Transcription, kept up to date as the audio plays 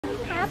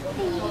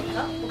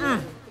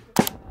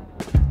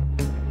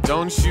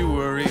Don't you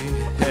worry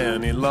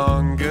any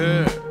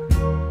longer.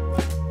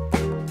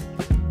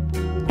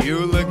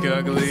 You look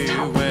ugly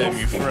when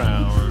you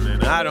frown,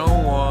 and I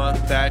don't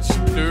want that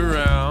shit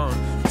around.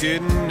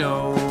 Didn't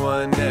know,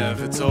 I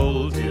never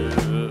told you.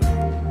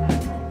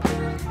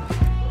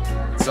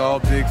 It's all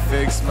big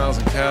fake smiles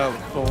in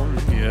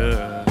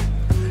California.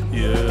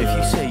 Yeah. If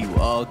you say you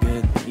all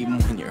good, even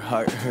when your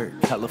heart hurt,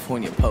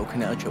 California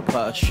poking out your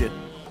posture.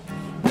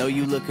 Know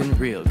you looking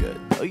real good.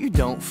 Oh, you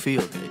don't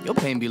feel good. Your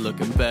pain be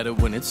looking better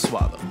when it's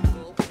swallowed.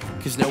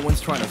 Cause no one's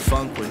trying to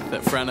funk with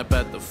that frown up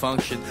at the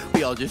function.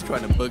 We all just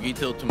trying to boogie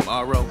till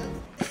tomorrow.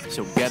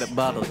 So get it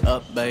bottled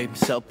up, babe.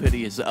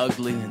 Self-pity is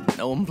ugly and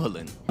no one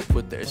pulling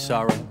with their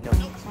sorrow.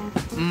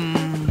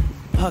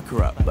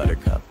 Pucker up,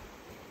 buttercup.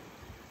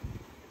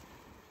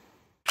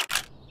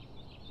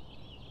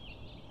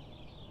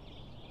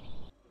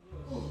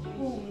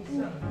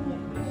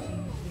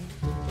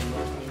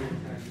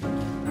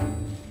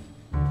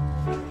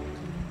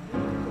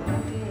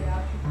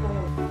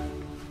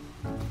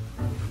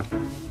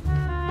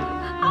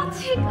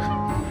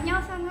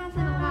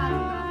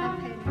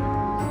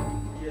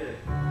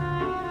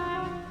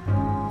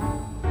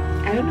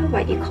 I don't know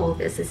what you call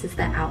this. This is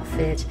the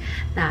outfit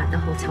that the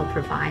hotel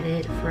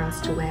provided for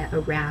us to wear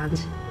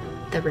around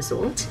the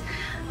resort.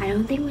 I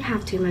don't think we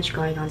have too much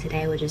going on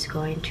today. We're just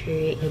going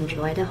to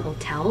enjoy the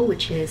hotel,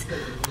 which is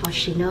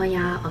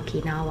Hoshinoya,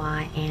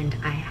 Okinawa, and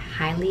I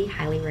highly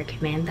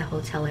recommend. The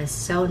hotel is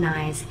so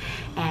nice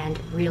and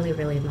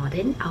really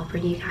modern. I'll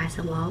bring you guys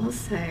along,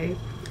 so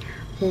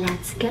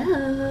let's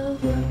go.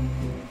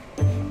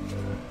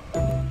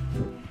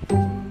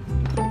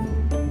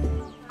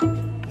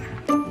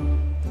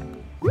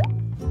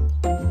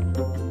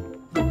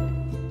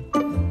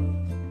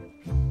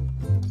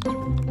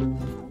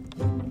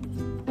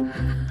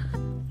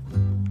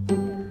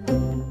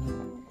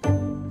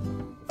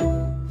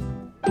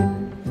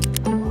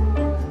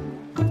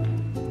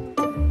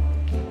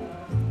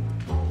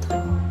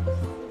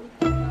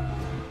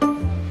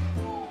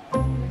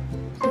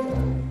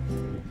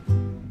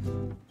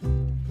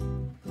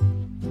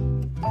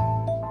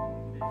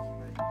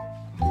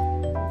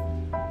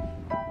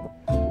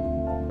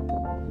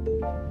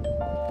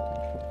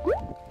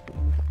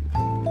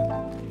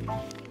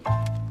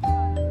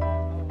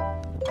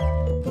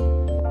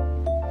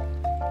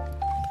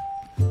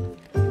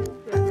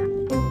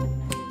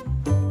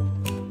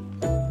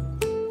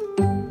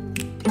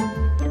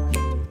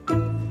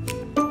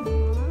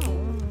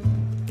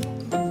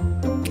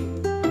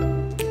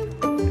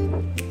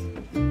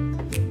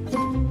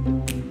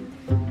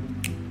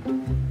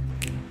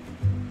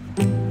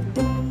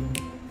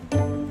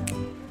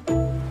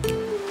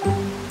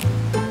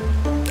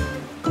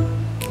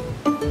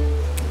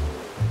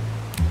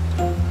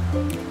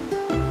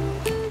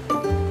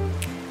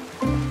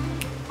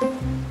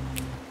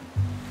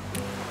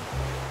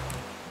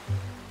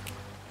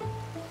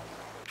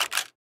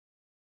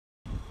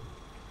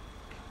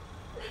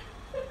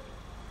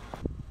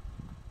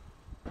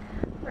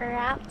 We're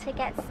out to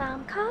get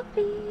some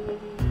coffee.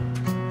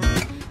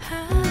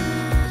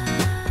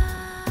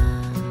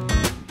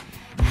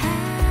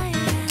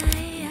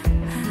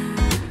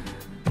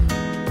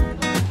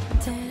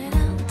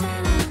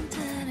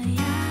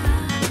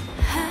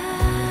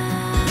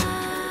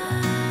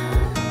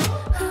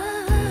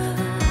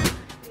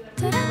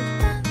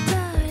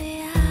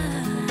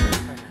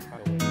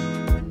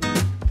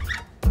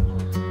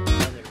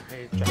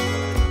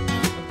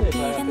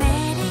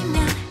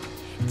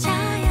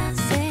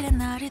 자연스레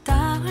너를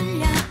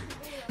떠올려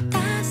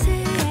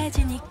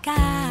따스해지니까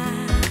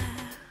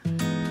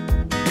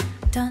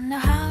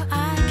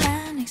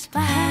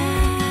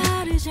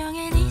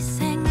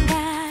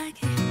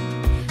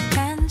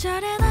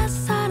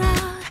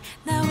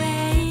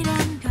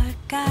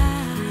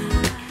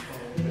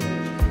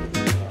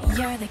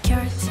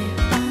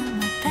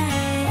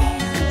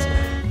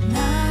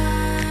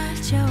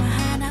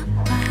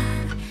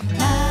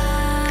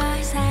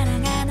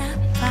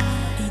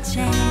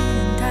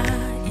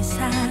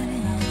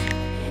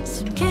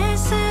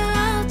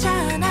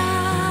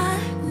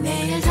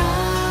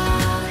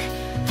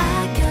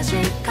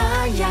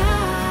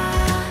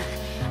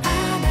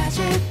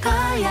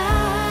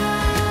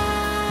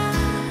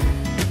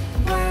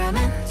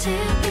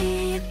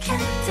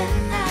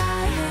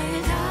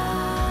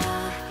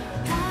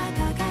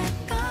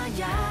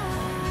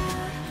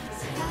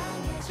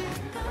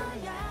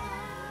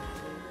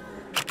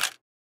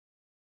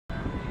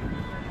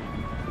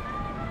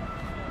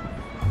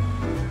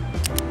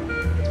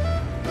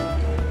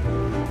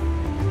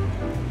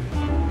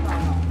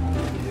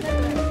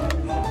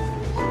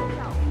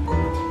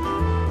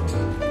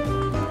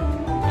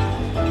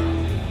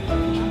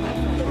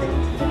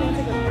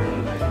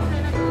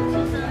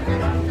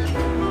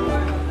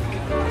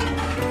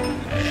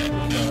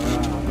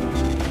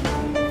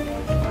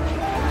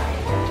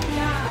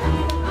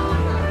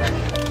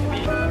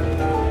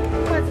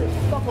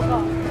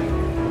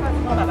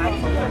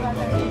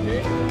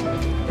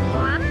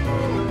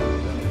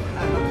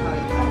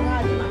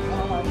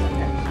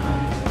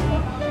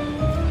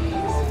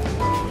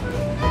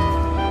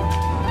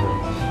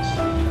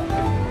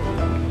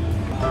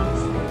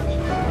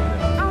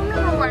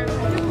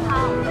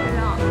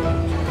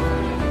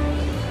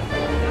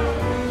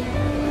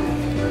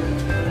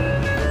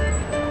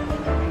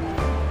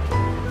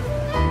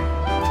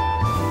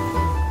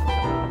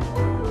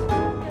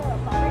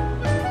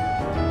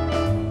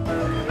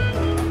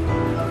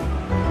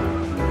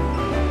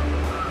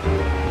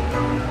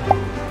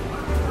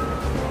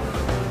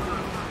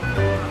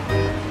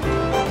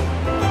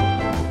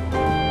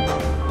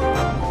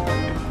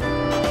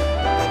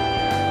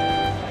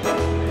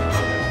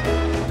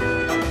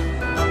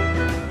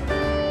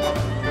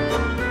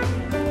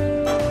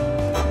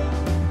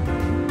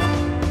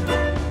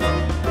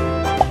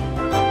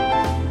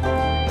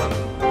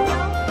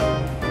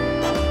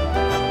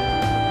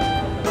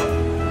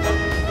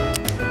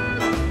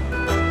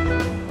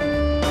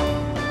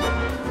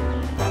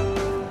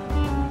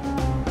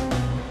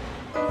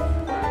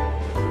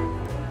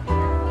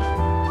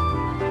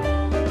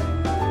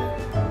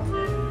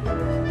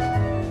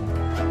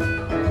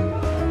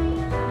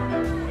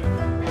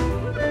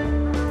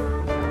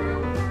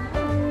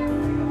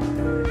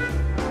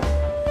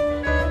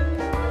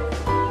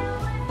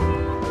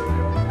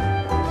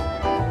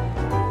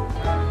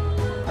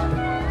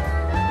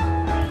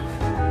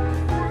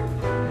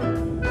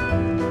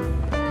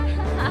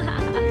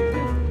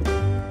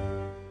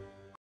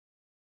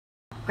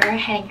we're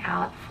heading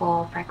out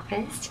for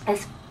breakfast.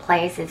 This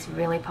place is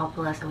really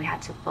popular, so we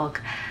had to book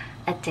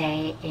a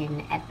day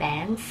in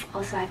advance.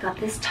 Also, I got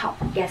this top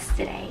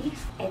yesterday.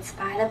 It's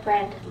by the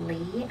brand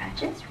Lee. I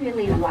just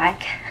really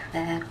like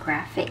the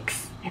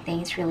graphics. I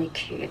think it's really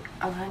cute.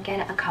 I'm gonna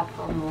get a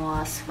couple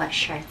more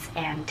sweatshirts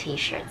and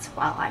t-shirts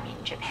while I'm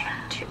in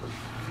Japan too.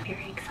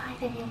 Very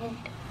excited.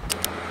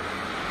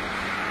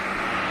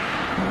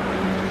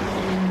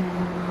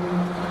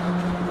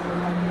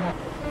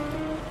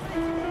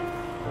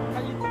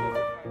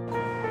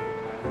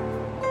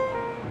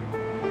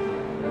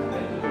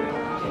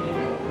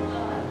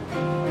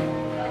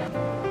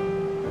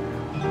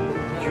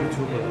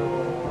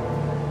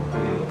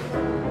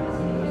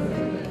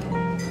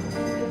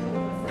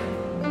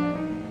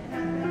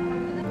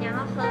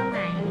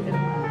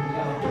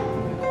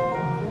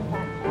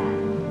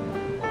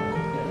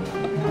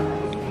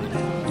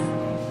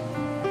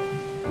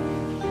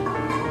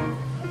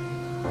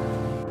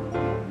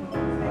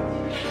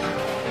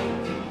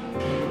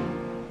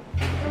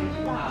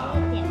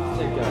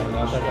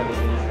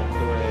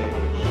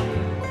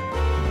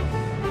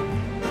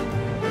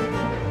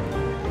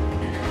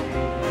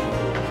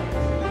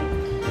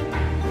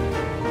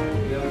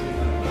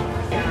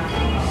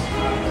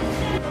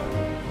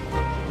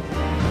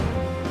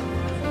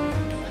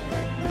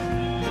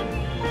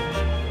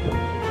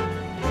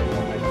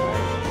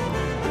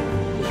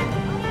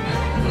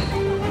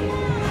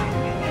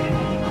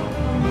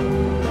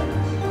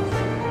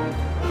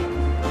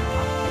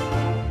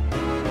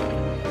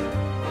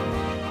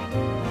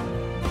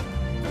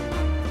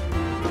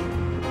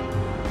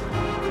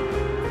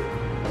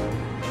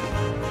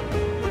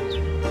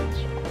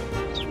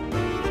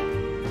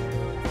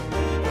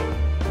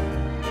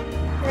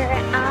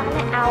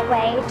 Our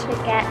way to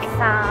get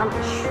some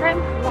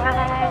shrimp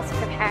rice,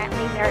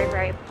 apparently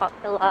very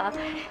popular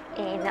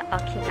in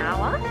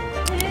Okinawa.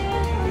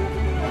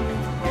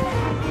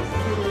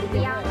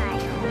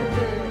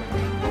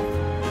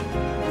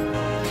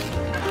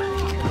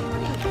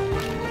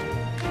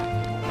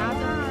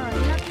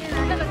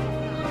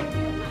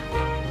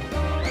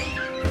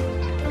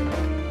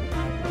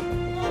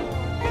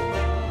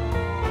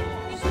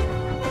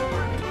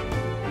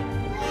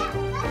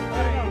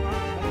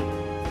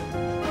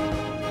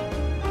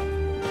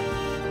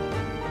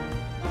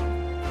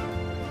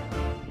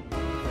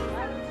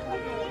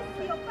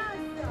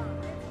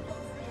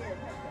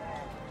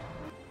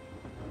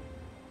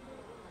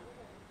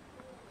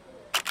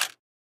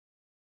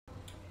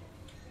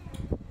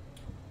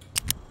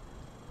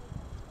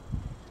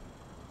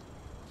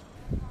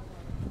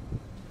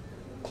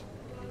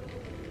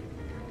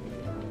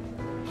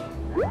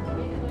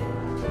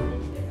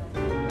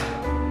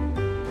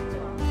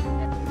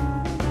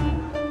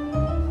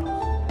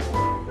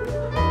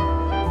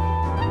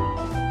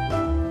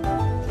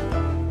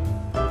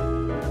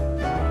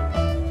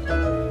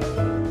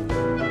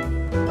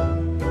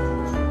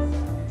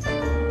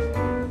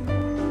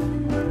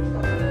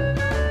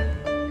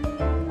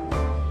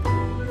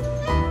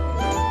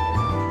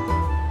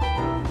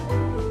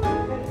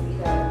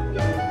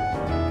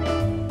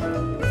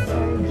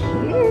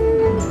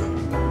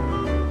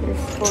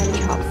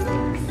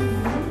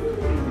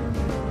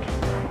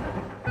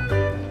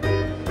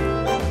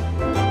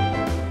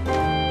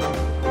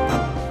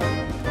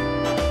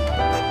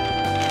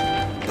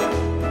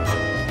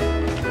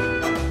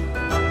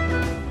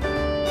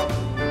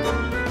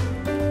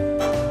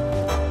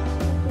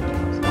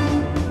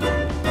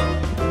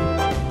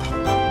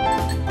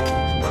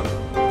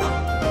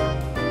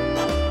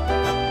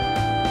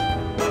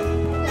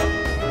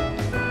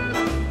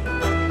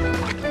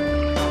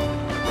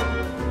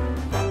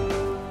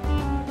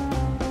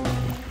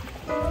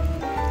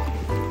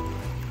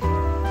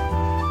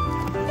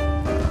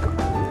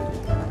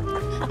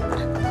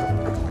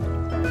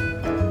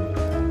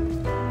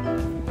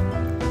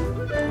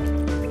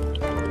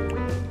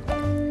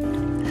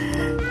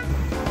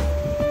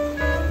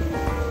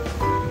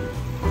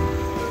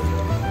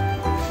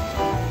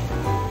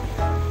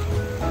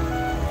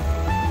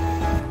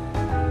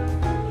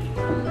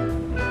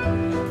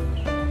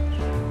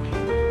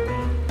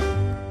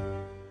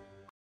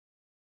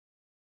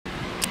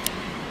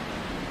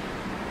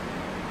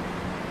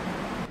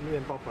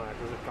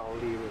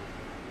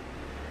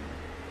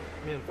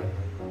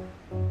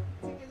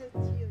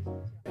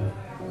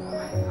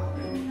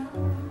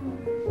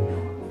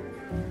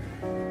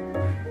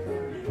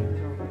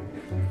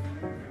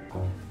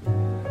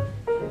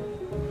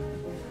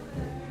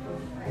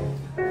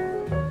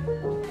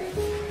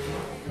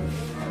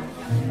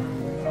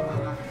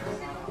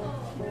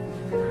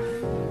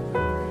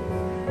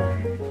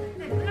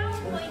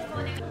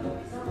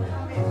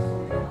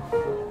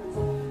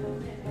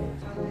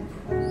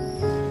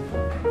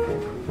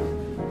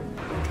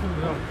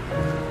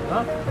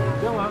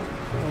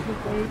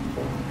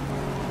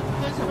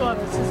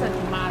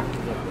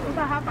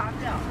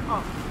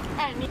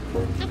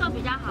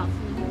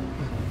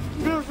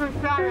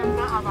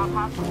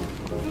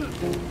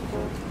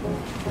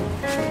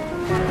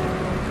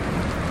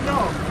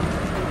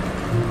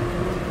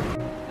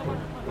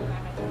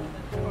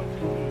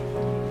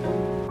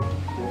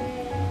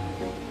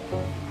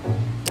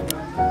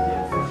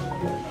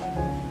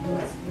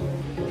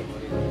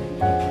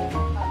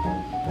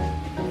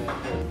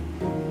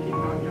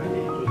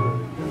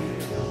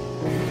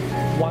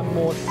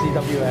 for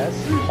CWS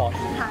hot.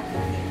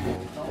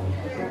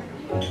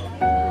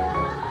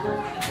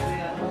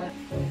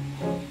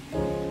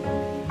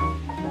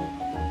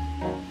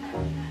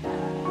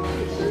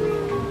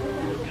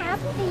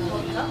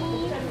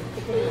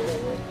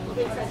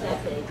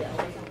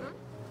 Happy.